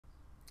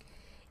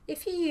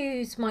if you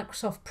use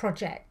Microsoft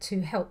Project to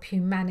help you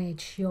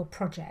manage your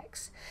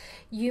projects,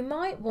 you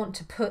might want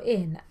to put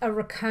in a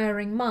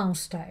recurring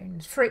milestone.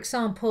 For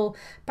example,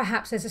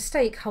 perhaps there's a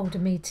stakeholder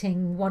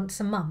meeting once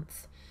a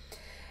month.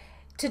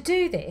 To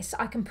do this,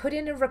 I can put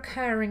in a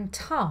recurring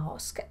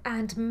task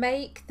and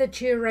make the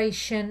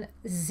duration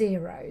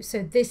 0.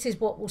 So this is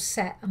what will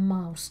set a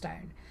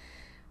milestone.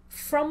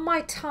 From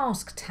my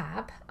task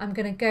tab, I'm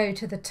going to go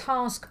to the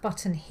task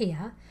button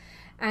here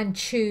and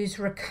choose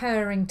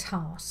recurring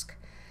task.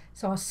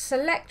 So I'll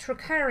select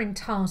recurring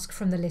task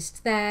from the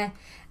list there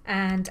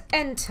and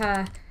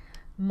enter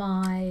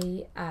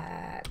my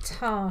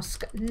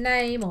task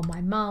name or my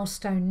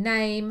milestone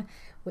name,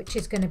 which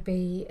is going to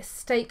be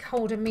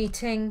stakeholder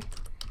meeting,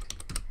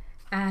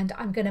 and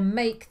I'm going to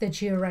make the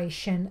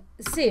duration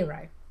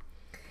 0.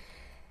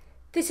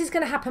 This is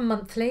going to happen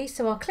monthly,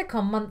 so I'll click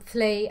on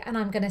monthly and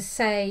I'm going to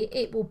say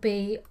it will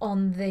be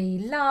on the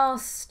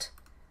last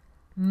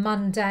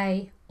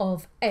Monday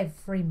of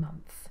every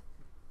month.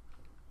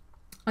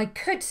 I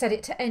could set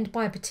it to end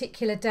by a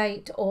particular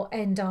date or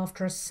end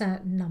after a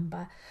certain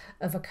number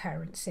of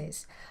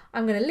occurrences.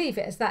 I'm going to leave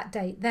it as that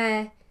date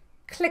there,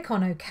 click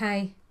on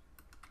OK,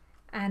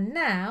 and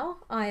now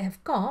I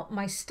have got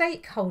my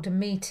stakeholder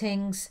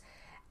meetings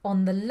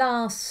on the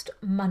last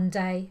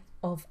Monday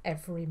of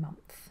every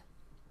month.